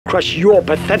crush your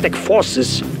pathetic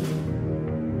forces.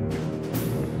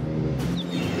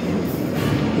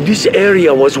 This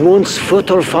area was once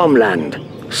fertile farmland.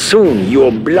 Soon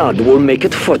your blood will make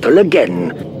it fertile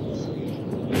again.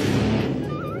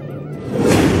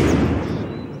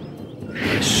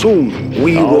 Soon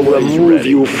we will remove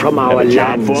you from our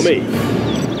lands. For me.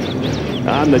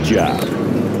 On the job.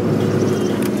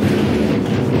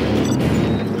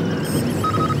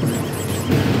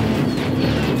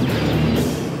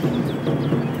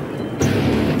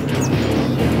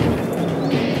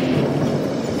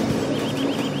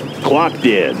 Clocked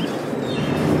in.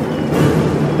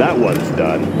 That one's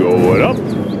done. Going up.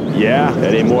 Yeah,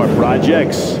 any more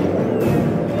projects?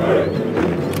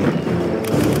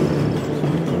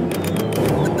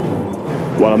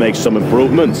 Want to make some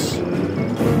improvements?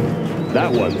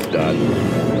 That one's done.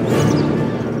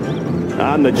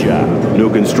 On the job.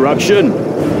 New construction?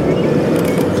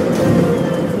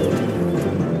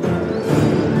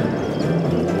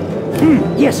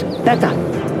 Yes, better.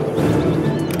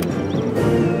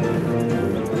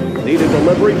 Need a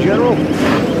delivery, General?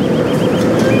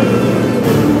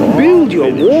 Build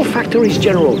your war factories,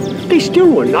 General. They still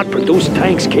will not produce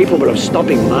tanks capable of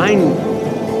stopping mine.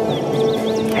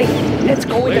 Hey, let's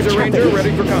go with the Laser Ranger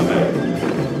ready for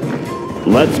combat.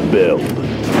 Let's build.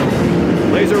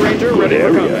 Laser Ranger ready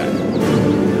for combat.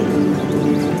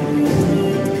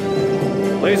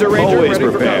 Laser Ranger Always ready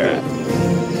prepared. for combat.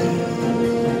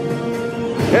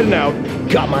 Heading out.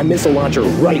 Got my missile launcher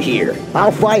right here.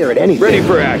 I'll fire at anything. Ready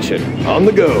for action. On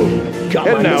the go. Got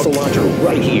my Heading out. missile launcher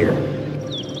right here.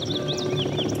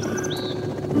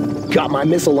 Got my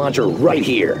missile launcher right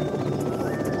here.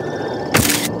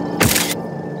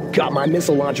 Got my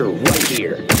missile launcher right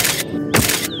here.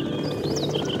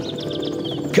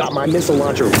 Got my missile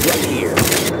launcher right here.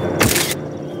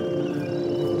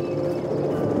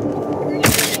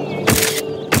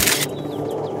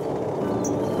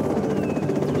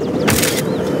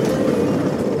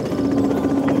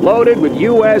 Loaded with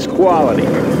U.S. quality.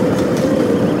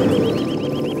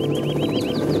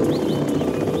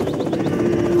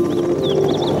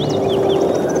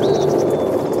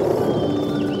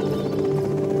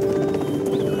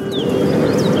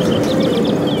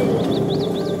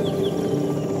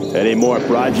 Any more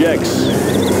projects?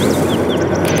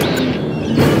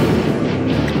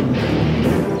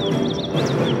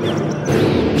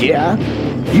 Yeah?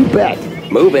 You bet.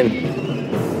 Moving.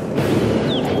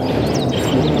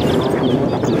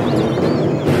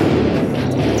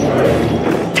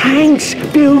 Tanks!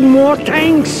 Build more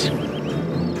tanks!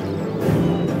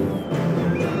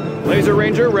 Laser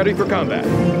Ranger ready for combat.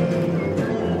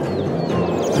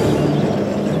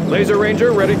 Laser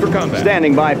Ranger ready for combat.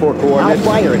 Standing by for I'll coordinates.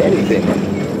 fire at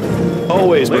anything.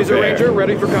 Always Laser prepared. Ranger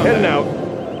ready for combat. Heading out.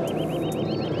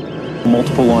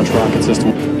 Multiple launch rocket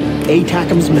system.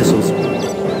 ATACMS missiles.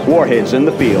 Warheads in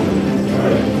the field.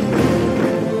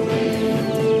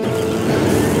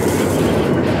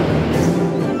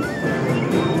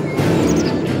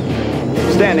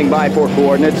 Standing by for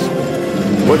coordinates.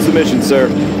 What's the mission, sir?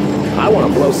 I want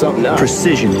to blow something up.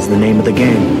 Precision is the name of the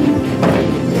game.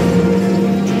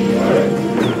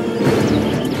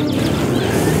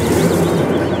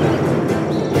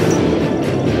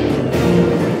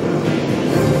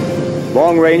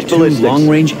 Long-range ballistics.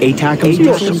 Long-range ATACMS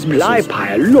Your missiles. supply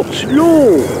pile looks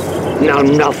low. Now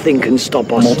nothing can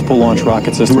stop us. Multiple launch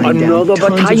rocket systems. Another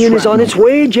battalion is on its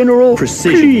way, General.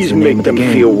 Precision is Please the name make of the them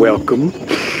game. feel welcome.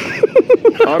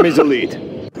 Army's elite.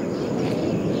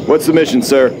 What's the mission,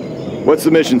 sir? What's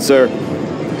the mission, sir?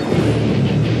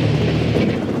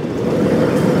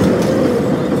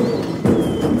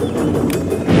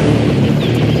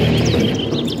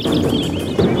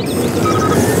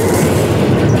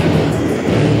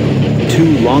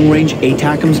 Two long-range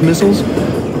ATACMS missiles.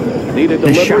 Need a The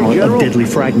delivery, shower General? of deadly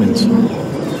fragments.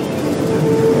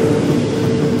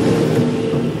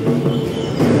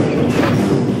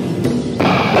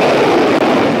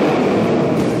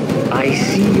 I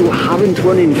see you haven't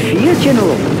run in fear,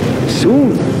 General.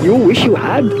 Soon, you'll wish you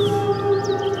had.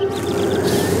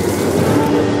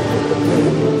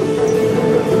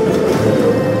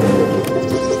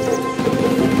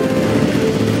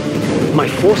 My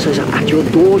forces are at your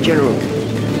door, General.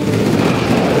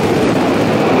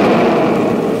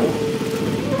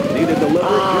 Need a delivery,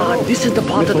 General? This is the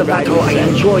part of the battle I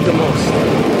enjoy the most.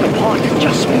 The part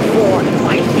just before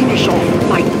I finish off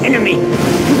my enemy.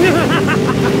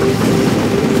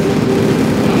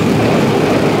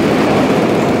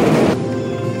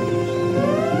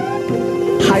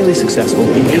 Highly successful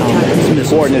in combat.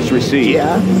 Coordinates received.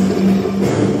 Yeah?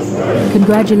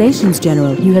 Congratulations,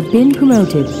 General. You have been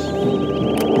promoted.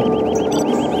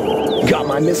 Got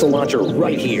Got my missile launcher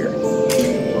right here.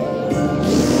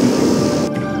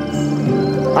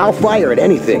 I'll fire at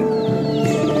anything.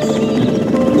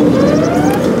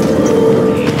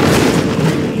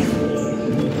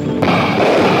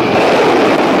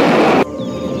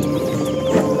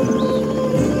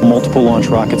 Multiple launch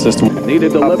rocket system. Need a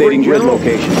delivery, updating grid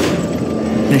location.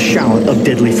 And a shower of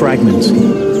deadly fragments.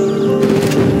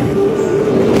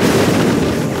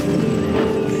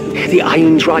 The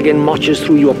Iron Dragon marches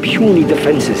through your puny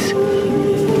defenses.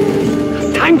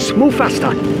 Tanks, move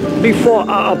faster before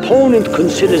our opponent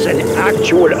considers an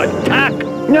actual attack.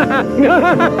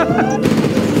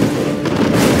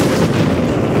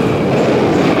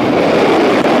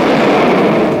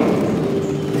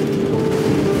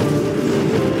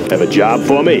 Have a job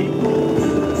for me.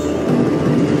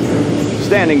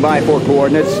 Standing by for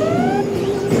coordinates.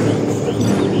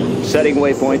 Setting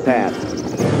waypoint path.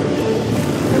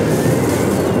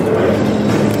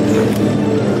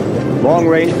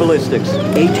 Long-range ballistics.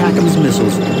 ATACMS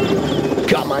missiles.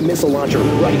 Got my missile launcher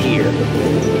right here.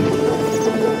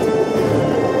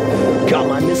 Got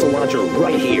my missile launcher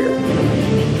right here.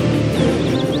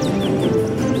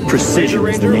 Precision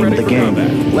is the name of the game.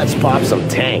 Let's pop some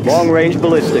tanks. Long-range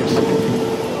ballistics.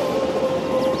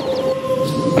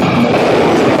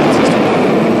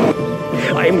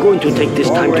 I am going to take this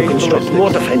time to construct more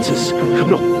defenses.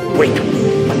 No, wait.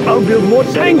 I'll build more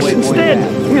tanks instead.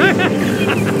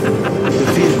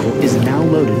 The vehicle is now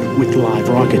loaded with live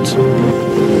rockets.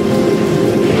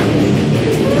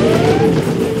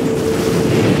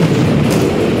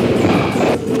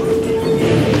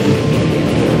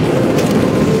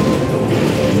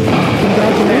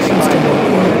 Congratulations,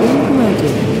 General. You're being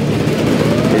promoted.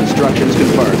 Instructions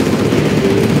confirmed.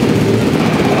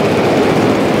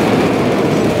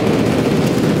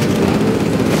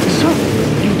 So,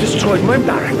 you destroyed my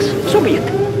barracks. So be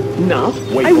it. Now,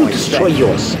 I will destroy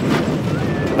yours.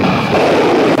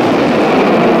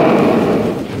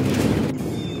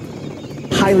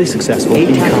 Highly successful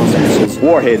in combat.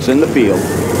 Warheads in the field.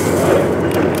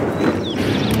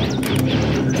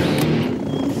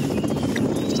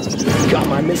 Got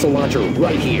my missile launcher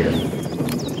right here.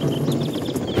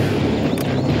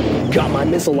 Got my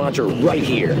missile launcher right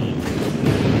here.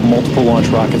 Multiple launch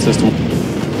rocket system.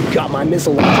 Got my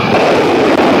missile launcher.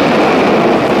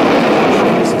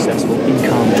 Highly successful in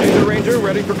combat. Laser Ranger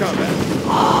ready for combat.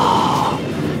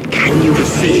 Can you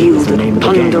feel the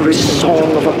thunderous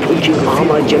song of approaching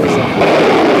armor, General?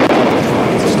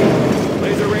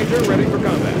 Laser Ranger ready for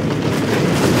combat.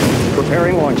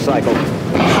 Preparing launch cycle.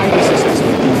 Highly successful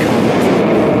in combat.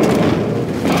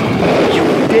 You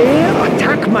dare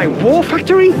attack my war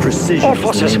factory? Precision All is the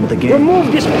forces, name of the game.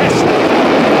 remove this pest.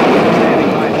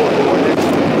 Standing by for coordinates.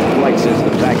 Flight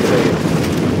systems activated.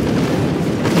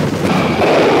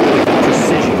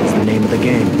 Precision is the name of the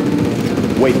game.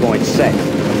 Waypoint set.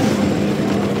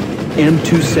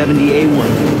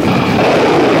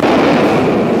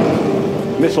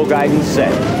 M270A1. Missile guidance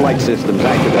set. Flight systems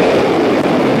activated.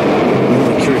 I'm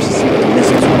really curious to see what the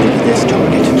missiles will do to this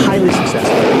target. Highly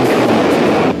successful in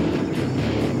combat.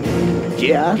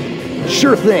 Yeah?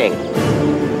 Sure thing.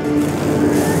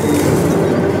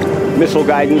 Missile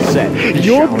guidance set.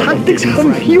 Your tactics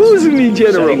confuse me, Setting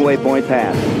General. waypoint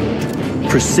path.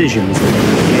 Precision is the name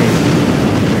of the game.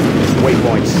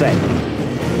 Waypoint set.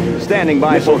 Standing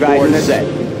by for guidance set.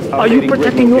 Are you Updating grid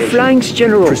protecting your location. flanks,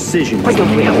 General? Precision Why is the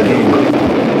don't we name have of the a game.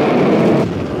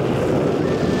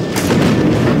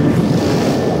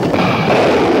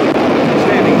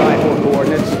 Standing by for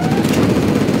coordinates.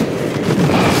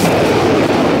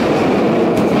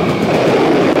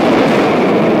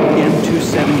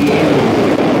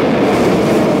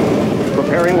 M270A1.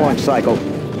 Preparing launch cycle.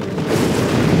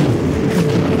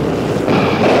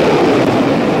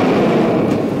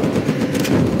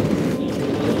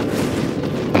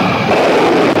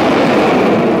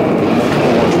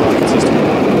 Multiple launch rocket system.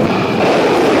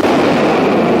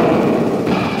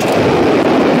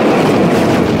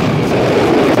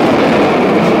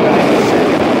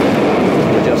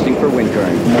 Adjusting for wind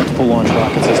current. Multiple launch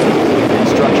rocket system.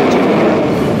 Instructions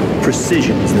confirmed.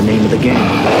 Precision is the name of the game.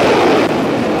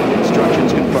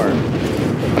 Instructions confirmed.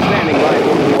 Standing by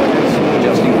for coordinates.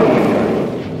 Adjusting for wind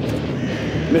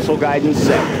current. Missile guidance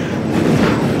set.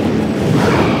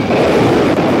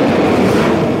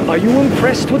 Are you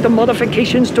impressed with the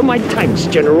modifications to my tanks,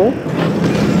 General?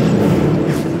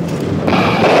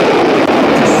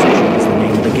 Precision is the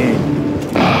name of the game.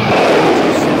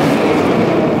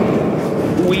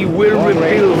 We will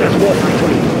rebuild that war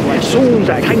factory. Soon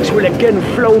the tanks will again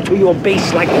flow to your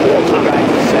base like water.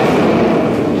 Guidance set.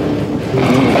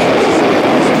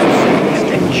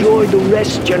 Enjoy destroy the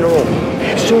rest, General.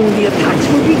 Soon the attacks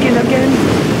will begin again.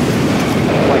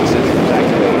 Flight systems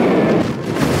activated.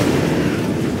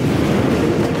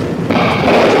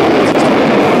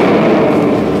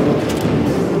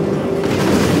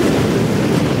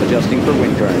 Adjusting for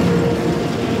wind current.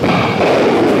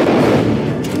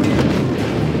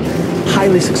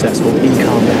 Highly successful in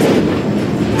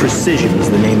combat. Precision is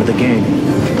the name of the game.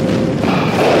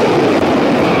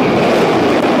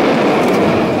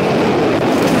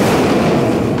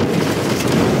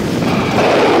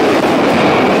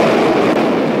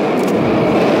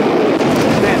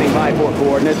 Standing by for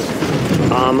coordinates.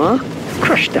 Armor,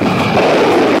 crush them.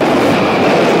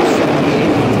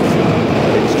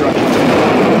 Instructions.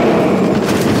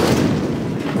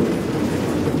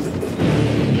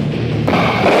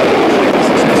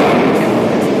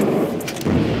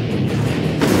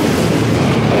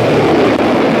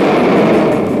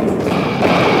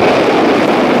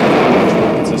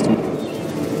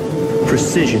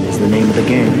 Precision is the name of the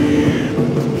game.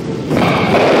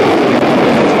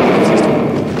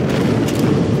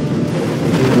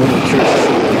 I'm really curious to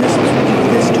see what the missiles will do to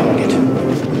this target.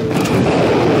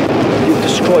 You've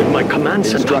destroyed my command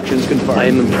center. Instructions confirmed. I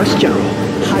am impressed, General.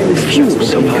 Highly Few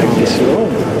successful in survived this combat.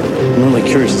 long. I'm really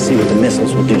curious to see what the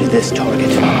missiles will do to this target.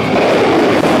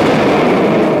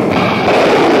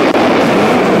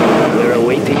 We're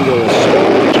awaiting your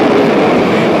assault, General.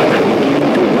 But I'm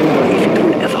beginning to wonder if it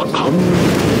will ever come.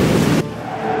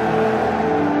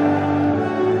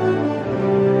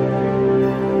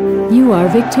 You are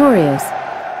victorious.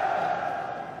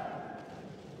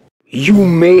 You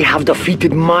may have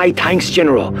defeated my tanks,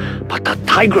 General, but the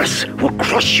Tigress will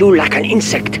crush you like an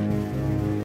insect.